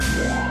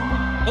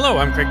Hello,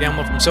 I'm Craig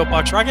Damwell from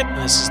Soapbox Rocket, and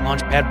this is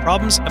Launchpad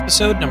Problems,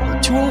 episode number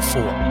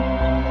 204.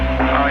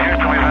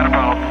 Houston, we've had a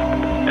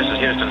problem. This is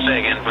Houston.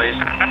 Say again, please.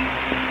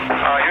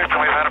 Houston,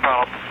 we've had a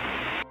problem.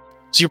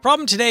 So your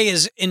problem today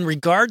is in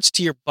regards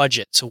to your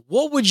budget. So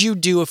what would you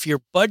do if your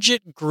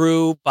budget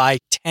grew by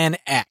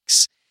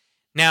 10x?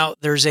 Now,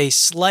 there's a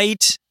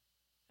slight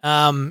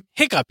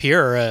hiccup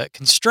here, or a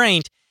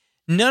constraint.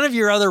 None of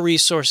your other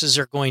resources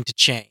are going to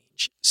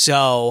change.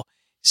 So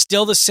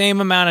still the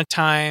same amount of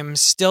time,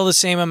 still the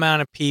same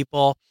amount of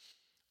people.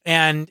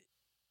 And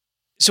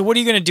so what are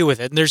you going to do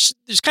with it? And there's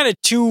kind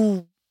of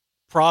two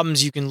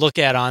problems you can look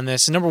at on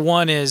this. Number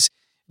one is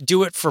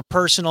do it for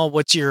personal.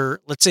 Let's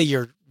say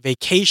your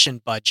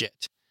vacation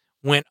budget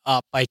went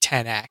up by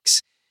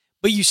 10x,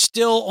 but you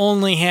still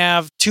only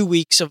have 2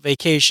 weeks of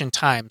vacation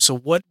time. So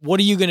what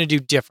are you going to do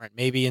different?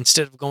 Maybe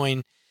instead of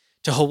going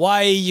to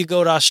Hawaii, you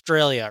go to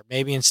Australia.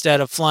 Maybe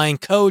instead of flying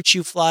coach,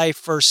 you fly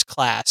first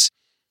class.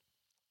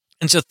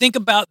 And so think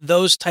about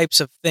those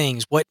types of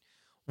things. What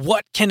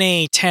can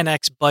a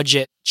 10x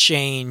budget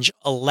change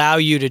allow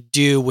you to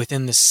do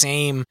within the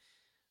same,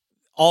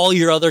 all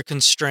your other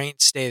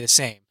constraints stay the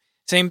same?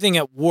 Same thing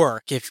at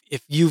work. If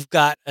you've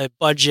got a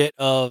budget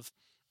of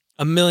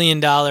 $1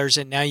 million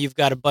and now you've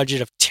got a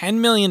budget of $10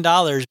 million,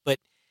 but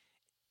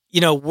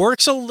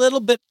work's a little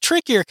bit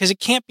trickier because it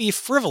can't be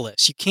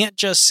frivolous. You can't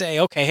just say,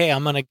 okay, hey,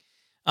 I'm going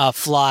to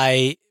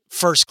fly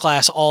first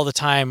class all the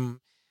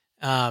time.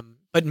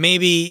 But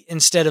maybe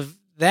instead of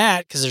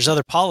that, because there's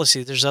other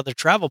policies, there's other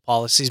travel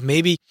policies,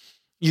 maybe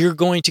you're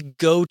going to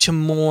go to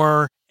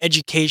more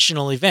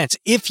educational events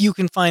if you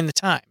can find the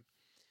time.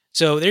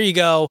 So there you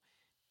go.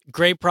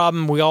 Great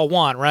problem we all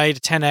want, right? A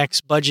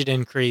 10x budget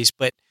increase.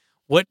 But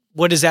what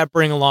does that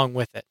bring along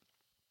with it?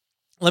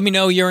 Let me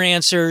know your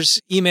answers.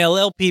 Email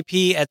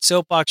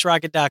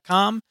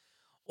lpp@soapboxrocket.com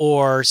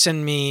or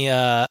send me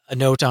a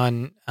note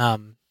on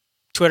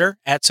Twitter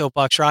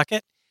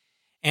 @soapboxrocket.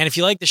 And if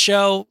you like the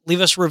show, leave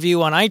us a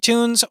review on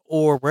iTunes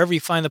or wherever you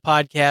find the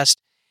podcast,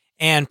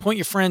 and point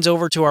your friends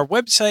over to our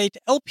website,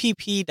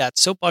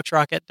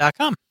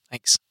 lpp.soapboxrocket.com.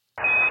 Thanks.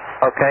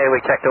 Okay,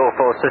 we checked all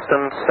 4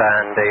 systems,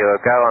 and you were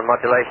go on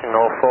modulation,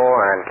 all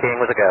 4, and keying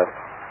was a go.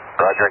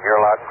 Roger,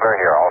 you're loud and clear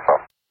here also.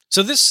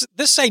 So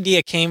this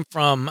idea came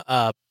from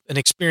an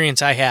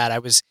experience I had. I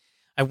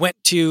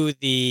went to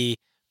the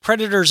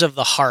Predators of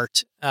the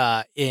Heart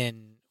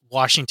in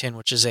Washington,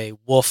 which is a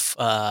wolf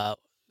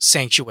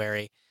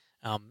sanctuary.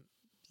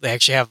 They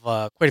actually have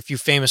quite a few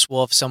famous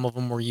wolves. Some of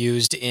them were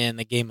used in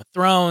the Game of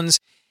Thrones,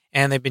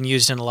 and they've been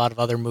used in a lot of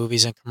other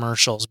movies and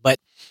commercials. But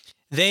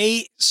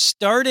they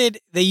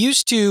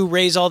used to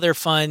raise all their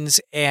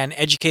funds and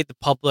educate the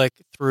public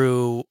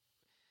through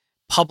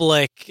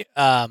public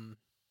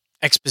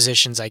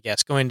expositions, I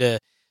guess, going to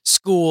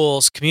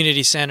schools,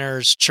 community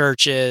centers,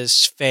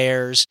 churches,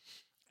 fairs,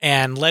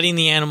 and letting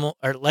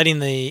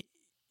the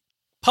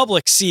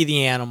public see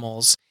the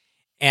animals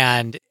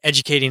and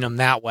educating them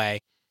that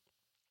way.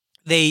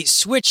 They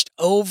switched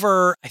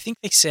over, I think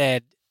they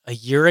said a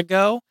year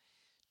ago,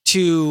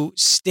 to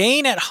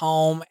staying at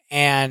home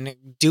and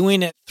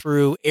doing it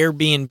through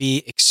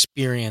Airbnb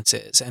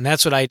experiences. And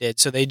that's what I did.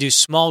 So they do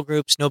small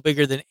groups, no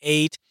bigger than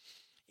 8,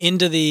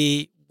 into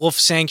the wolf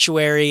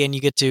sanctuary, and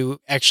you get to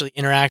actually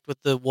interact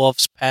with the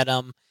wolves, pet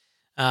them,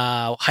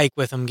 hike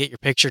with them, get your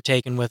picture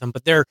taken with them.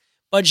 But their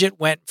budget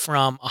went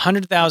from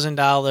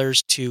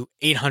 $100,000 to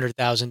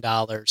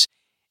 $800,000.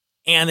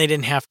 And they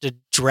didn't have to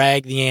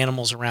drag the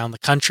animals around the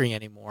country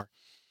anymore.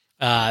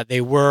 They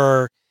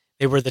were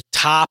the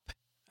top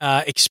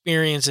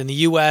experience in the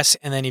U.S.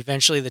 and then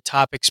eventually the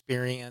top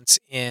experience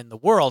in the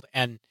world.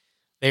 And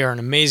they are an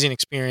amazing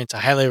experience. I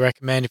highly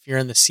recommend if you're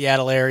in the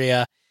Seattle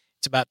area.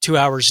 It's about 2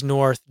 hours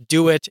north.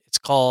 Do it. It's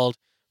called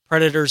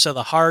Predators of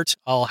the Heart.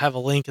 I'll have a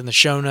link in the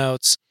show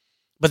notes.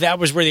 But that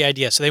was where the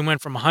idea. So they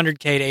went from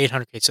 100K to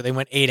 800K. So they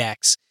went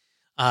 8X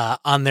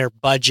on their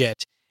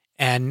budget.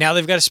 And now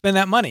they've got to spend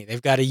that money.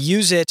 They've got to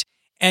use it.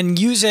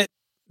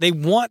 They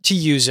want to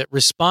use it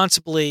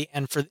responsibly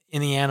and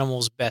in the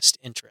animal's best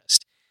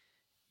interest.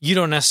 You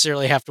don't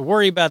necessarily have to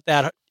worry about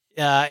that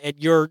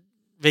at your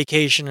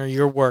vacation or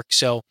your work.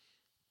 So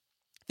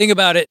think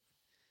about it.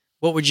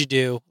 What would you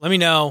do? Let me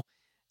know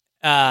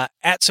at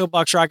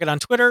Soapbox Rocket on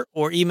Twitter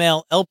or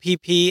email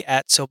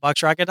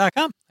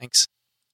lpp@soapboxrocket.com. Thanks.